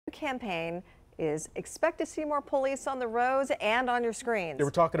Campaign is expect to see more police on the roads and on your screens. They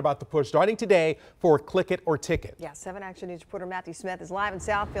were talking about the push starting today for Click It or Ticket. Yeah, 7 Action News reporter Matthew Smith is live in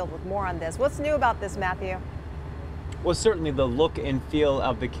Southfield with more on this. What's new about this, Matthew? Well, certainly the look and feel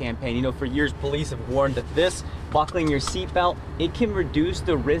of the campaign. You know, for years, police have warned that this, buckling your seatbelt, it can reduce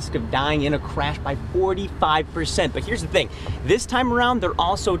the risk of dying in a crash by 45%. But here's the thing. This time around, they're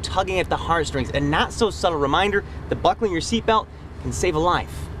also tugging at the heartstrings. A not so subtle reminder that buckling your seatbelt can save a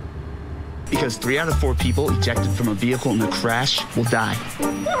life. Because 3 out of 4 people ejected from a vehicle in a crash will die.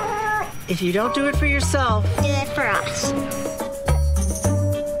 If you don't do it for yourself, do it for us.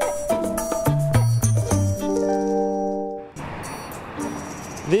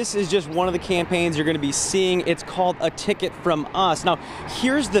 This is just one of the campaigns you're going to be seeing. It's called A Ticket From Us. Now,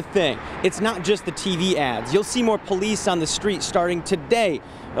 here's the thing. It's not just the TV ads. You'll see more police on the street starting today.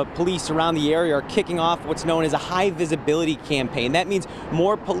 Police around the area are kicking off what's known as a high visibility campaign. That means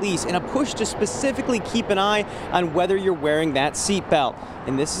more police and a push to specifically keep an eye on whether you're wearing that seatbelt.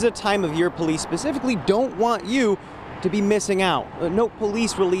 And this is a time of year police specifically don't want you to be missing out. Note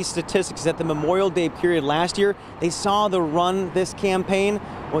police released statistics that the Memorial Day period last year, they saw the run this campaign.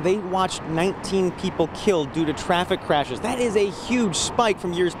 Well, they watched 19 people killed due to traffic crashes. That is a huge spike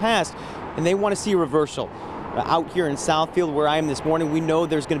from years past, and they want to see a reversal. Out here in Southfield, where I am this morning, we know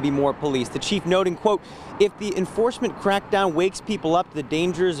there's going to be more police. The chief noting, quote, if the enforcement crackdown wakes people up to the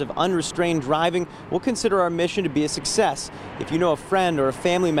dangers of unrestrained driving, we'll consider our mission to be a success. If you know a friend or a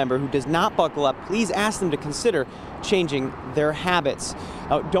family member who does not buckle up, please ask them to consider changing their habits.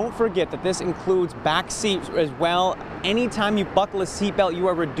 Don't forget that this includes back seats as well. Anytime you buckle a seatbelt, you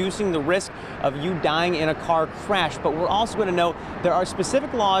are reducing the risk of you dying in a car crash. But we're also going to note there are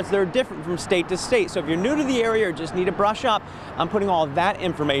specific laws that are different from state to state. So if you're new to the area or just need to brush up, I'm putting all that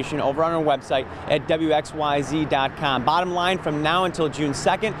information over on our website at WXYZ.com. Bottom line, from now until June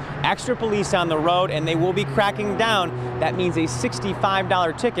 2nd, extra police on the road, and they will be cracking down. That means a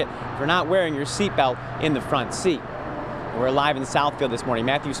 $65 ticket for not wearing your seatbelt in the front seat. We're live in Southfield this morning.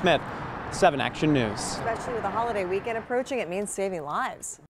 Matthew Smith, 7 Action News. Especially with the holiday weekend approaching, it means saving lives.